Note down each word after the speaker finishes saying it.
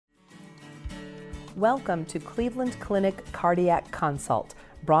Welcome to Cleveland Clinic Cardiac Consult,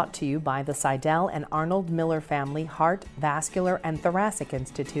 brought to you by the Seidel and Arnold Miller Family Heart, Vascular, and Thoracic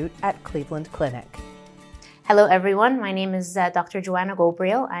Institute at Cleveland Clinic. Hello everyone, my name is Dr. Joanna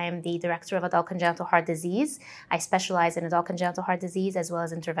Ghobrial. I am the Director of Adult Congenital Heart Disease. I specialize in adult congenital heart disease as well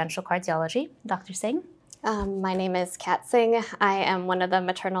as interventional cardiology. Dr. Singh? My name is Kat Singh. I am one of the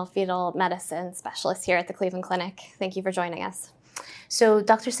Maternal Fetal Medicine Specialists here at the Cleveland Clinic. Thank you for joining us. So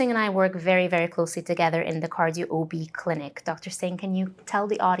Dr. Singh and I work very, very closely together in the Cardio OB Clinic. Dr. Singh, can you tell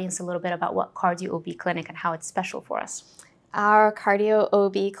the audience a little bit about what Cardio OB Clinic and how it's special for us? Our Cardio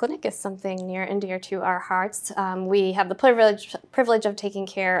OB Clinic is something near and dear to our hearts. We have the privilege of taking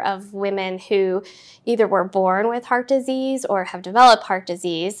care of women who either were born with heart disease or have developed heart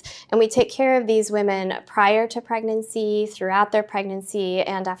disease, and we take care of these women prior to pregnancy, throughout their pregnancy,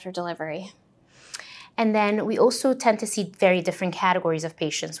 and after delivery. And then we also tend to see very different categories of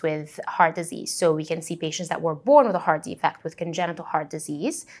patients with heart disease. So we can see patients that were born with a heart defect with congenital heart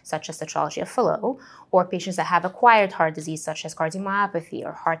disease, such as tetralogy of Fallot, or patients that have acquired heart disease, such as cardiomyopathy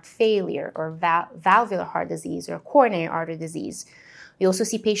or heart failure or valvular heart disease or coronary artery disease. We also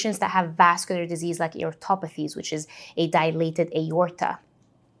see patients that have vascular disease like aortopathies, which is a dilated aorta.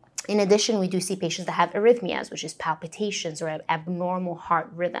 In addition, we do see patients that have arrhythmias, which is palpitations or abnormal heart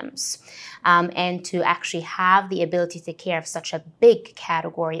rhythms. And to actually have the ability to take care of such a big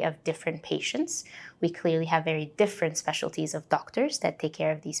category of different patients, we clearly have very different specialties of doctors that take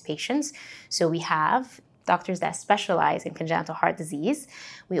care of these patients. So we have doctors that specialize in congenital heart disease.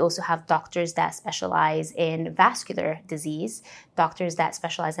 We also have doctors that specialize in vascular disease, doctors that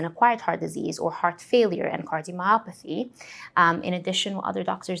specialize in acquired heart disease or heart failure and cardiomyopathy. In addition, what other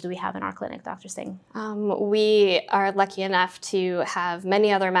doctors do we have in our clinic, Dr. Singh? We are lucky enough to have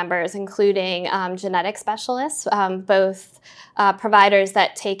many other members, including genetic specialists, both providers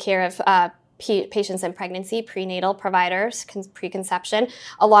that take care of patients in pregnancy, prenatal providers, preconception,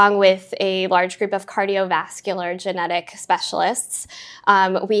 along with a large group of cardiovascular genetic specialists.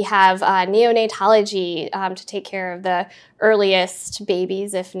 We have neonatology to take care of the earliest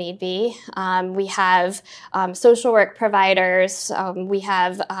babies if need be. We have social work providers. We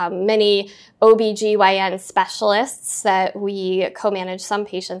have many OB/GYN specialists that we co-manage some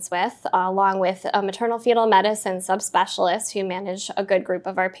patients with, along with a maternal fetal medicine subspecialist who manage a good group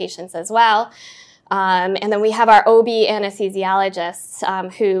of our patients as well. And then we have our OB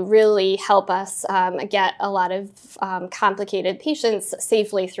anesthesiologists who really help us get a lot of complicated patients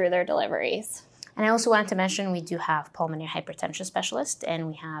safely through their deliveries. And I also wanted to mention we do have pulmonary hypertension specialists and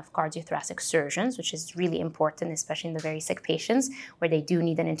we have cardiothoracic surgeons, which is really important, especially in the very sick patients where they do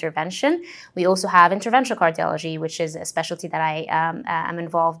need an intervention. We also have interventional cardiology, which is a specialty that I am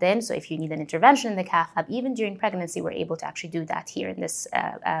involved in. So if you need an intervention in the cath lab, even during pregnancy, we're able to actually do that here in this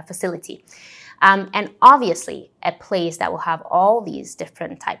facility. And obviously, a place that will have all these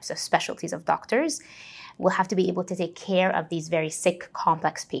different types of specialties of doctors will have to be able to take care of these very sick,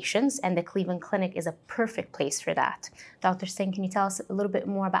 complex patients, and the Cleveland Clinic is a perfect place for that. Dr. Singh, can you tell us a little bit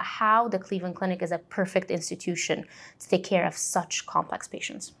more about how the Cleveland Clinic is a perfect institution to take care of such complex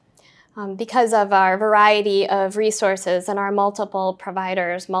patients? Because of our variety of resources and our multiple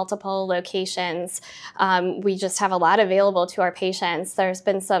providers, multiple locations, we just have a lot available to our patients. There's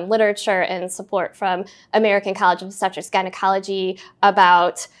been some literature and support from American College of Obstetrics and Gynecology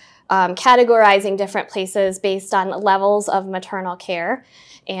about categorizing different places based on levels of maternal care.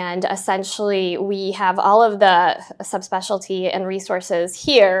 And essentially, we have all of the subspecialty and resources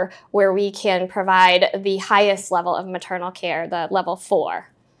here where we can provide the highest level of maternal care, the level 4.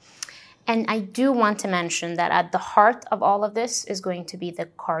 And I do want to mention that at the heart of all of this is going to be the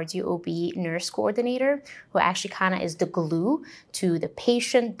Cardio OB nurse coordinator, who actually kind of is the glue to the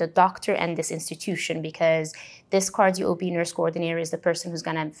patient, the doctor, and this institution, because this Cardio OB nurse coordinator is the person who's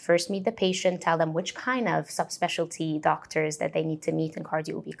going to first meet the patient, tell them which kind of subspecialty doctors that they need to meet in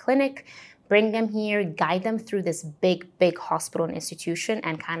Cardio OB clinic, bring them here, guide them through this big, big hospital and institution,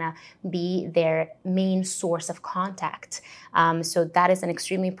 and kind of be their main source of contact. So that is an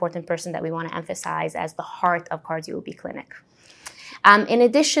extremely important person that we want to emphasize as the heart of Cardio OB clinic. In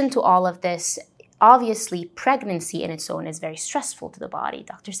addition to all of this, obviously pregnancy in its own is very stressful to the body.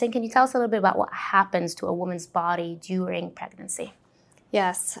 Dr. Singh, can you tell us a little bit about what happens to a woman's body during pregnancy?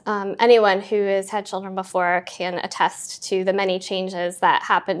 Yes, anyone who has had children before can attest to the many changes that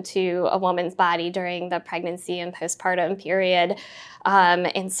happen to a woman's body during the pregnancy and postpartum period.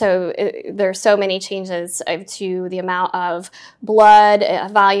 And so there are so many changes to the amount of blood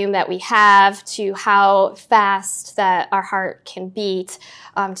volume that we have, to how fast that our heart can beat,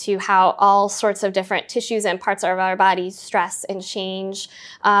 to how all sorts of different tissues and parts of our bodies stress and change.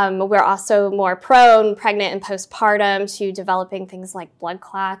 We're also more prone, pregnant and postpartum, to developing things like blood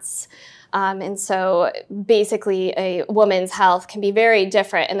clots. And so basically a woman's health can be very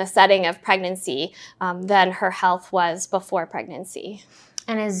different in the setting of pregnancy than her health was before pregnancy.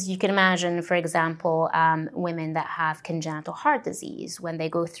 And as you can imagine, for example, women that have congenital heart disease, when they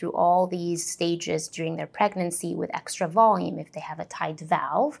go through all these stages during their pregnancy with extra volume, if they have a tight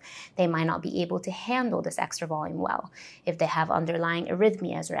valve, they might not be able to handle this extra volume well. If they have underlying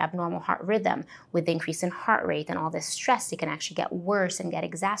arrhythmias or abnormal heart rhythm, with the increase in heart rate and all this stress, it can actually get worse and get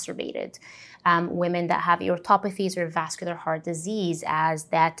exacerbated. Women that have aortopathies or vascular heart disease, as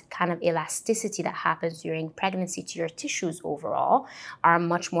that kind of elasticity that happens during pregnancy to your tissues overall, are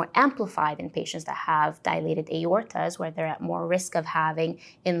much more amplified in patients that have dilated aortas, where they're at more risk of having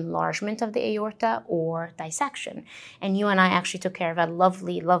enlargement of the aorta or dissection. And you and I actually took care of a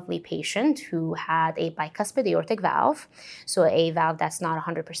lovely, lovely patient who had a bicuspid aortic valve. So a valve that's not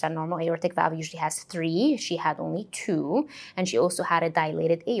 100% normal. Aortic valve usually has 3. She had only 2. And she also had a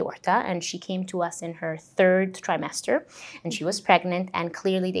dilated aorta. And she came to us in her 3rd trimester. And she was pregnant. And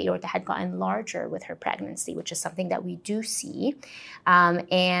clearly the aorta had gotten larger with her pregnancy, which is something that we do see.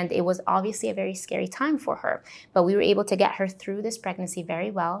 And it was obviously a very scary time for her. But we were able to get her through this pregnancy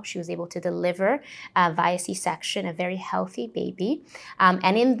very well. She was able to deliver via C-section a very healthy baby.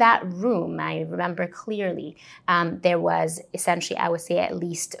 And in that room, I remember clearly, there was essentially, I would say, at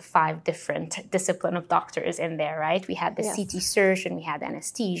least 5 different disciplines of doctors in there, right? We had the CT surgeon, we had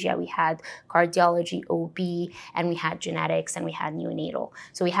anesthesia, we had cardiology, OB, and we had genetics, and we had neonatal.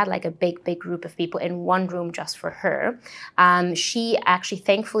 So we had like a big, big group of people in one room just for her. She actually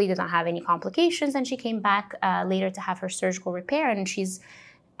thankfully did not have any complications, and she came back later to have her surgical repair, and she's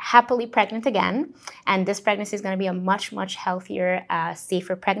happily pregnant again. And this pregnancy is going to be a much, much healthier,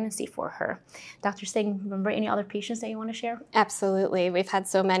 safer pregnancy for her. Dr. Singh, remember any other patients that you want to share? Absolutely. We've had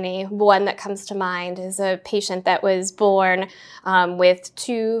so many. One that comes to mind is a patient that was born with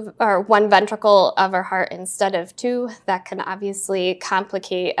 1 ventricle of her heart instead of 2. That can obviously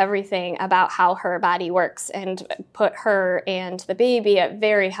complicate everything about how her body works and put her and the baby at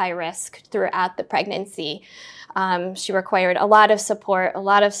very high risk throughout the pregnancy. She required a lot of support. A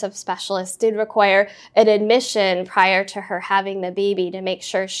lot of subspecialists did require an admission prior to her having the baby to make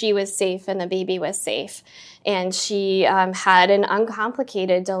sure she was safe and the baby was safe. And she had an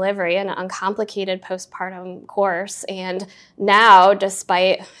uncomplicated delivery, an uncomplicated postpartum course. And now,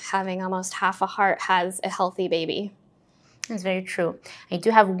 despite having almost half a heart, has a healthy baby. That's very true. I do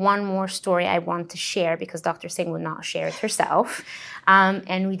have one more story I want to share because Dr. Singh would not share it herself.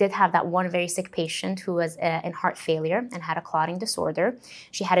 And we did have that one very sick patient who was in heart failure and had a clotting disorder.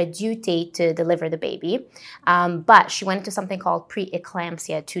 She had a due date to deliver the baby, but she went into something called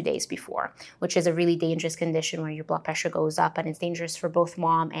preeclampsia 2 days before, which is a really dangerous condition where your blood pressure goes up, and it's dangerous for both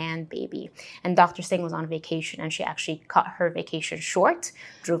mom and baby. And Dr. Singh was on vacation, and she actually cut her vacation short,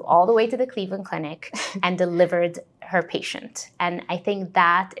 drove all the way to the Cleveland Clinic, and delivered her patient. And I think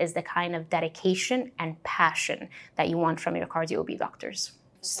that is the kind of dedication and passion that you want from your cardio-OB doctors.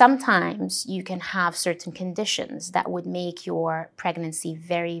 Sometimes you can have certain conditions that would make your pregnancy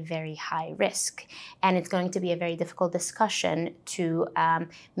very, very high risk. And it's going to be a very difficult discussion to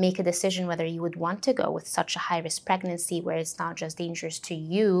make a decision whether you would want to go with such a high-risk pregnancy where it's not just dangerous to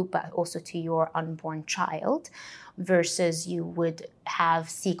you, but also to your unborn child, versus you would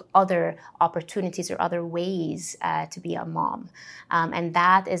seek other opportunities or other ways to be a mom. And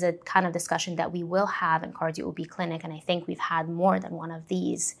that is a kind of discussion that we will have in Cardio OB Clinic, and I think we've had more than one of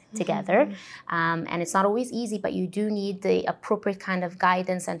these together. And it's not always easy, but you do need the appropriate kind of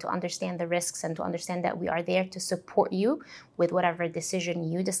guidance and to understand the risks and to understand that we are there to support you with whatever decision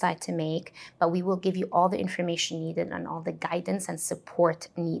you decide to make, but we will give you all the information needed and all the guidance and support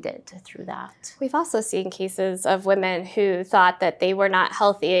needed through that. We've also seen cases of women who thought that they were not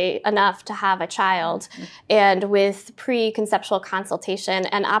healthy enough to have a child, and with preconceptual consultation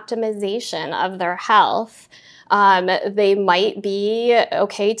and optimization of their health, they might be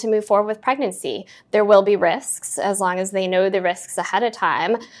okay to move forward with pregnancy. There will be risks as long as they know the risks ahead of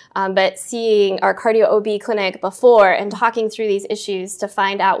time. But seeing our cardio OB clinic before and talking through these issues to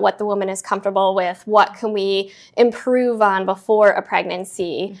find out what the woman is comfortable with, what can we improve on before a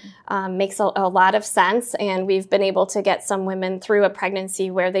pregnancy, makes a lot of sense. And we've been able to get some women through a pregnancy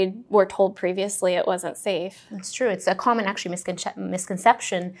where they were told previously it wasn't safe. It's true. It's a common actually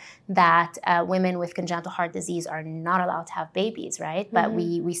misconception that women with congenital heart disease disease are not allowed to have babies, right? But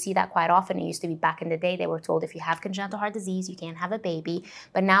we see that quite often. It used to be back in the day, they were told if you have congenital heart disease, you can't have a baby.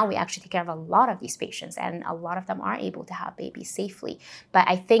 But now we actually take care of a lot of these patients, and a lot of them are able to have babies safely. But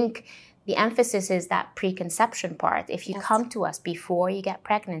I think the emphasis is that preconception part. If you come to us before you get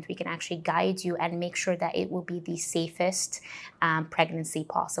pregnant, we can actually guide you and make sure that it will be the safest pregnancy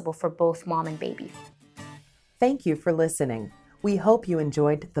possible for both mom and baby. Thank you for listening. We hope you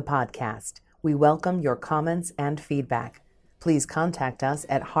enjoyed the podcast. We welcome your comments and feedback. Please contact us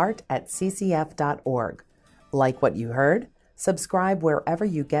at heart@ccf.org. Like what you heard? Subscribe wherever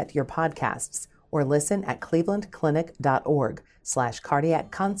you get your podcasts, or listen at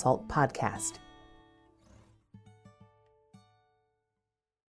clevelandclinic.org/cardiac consult podcast.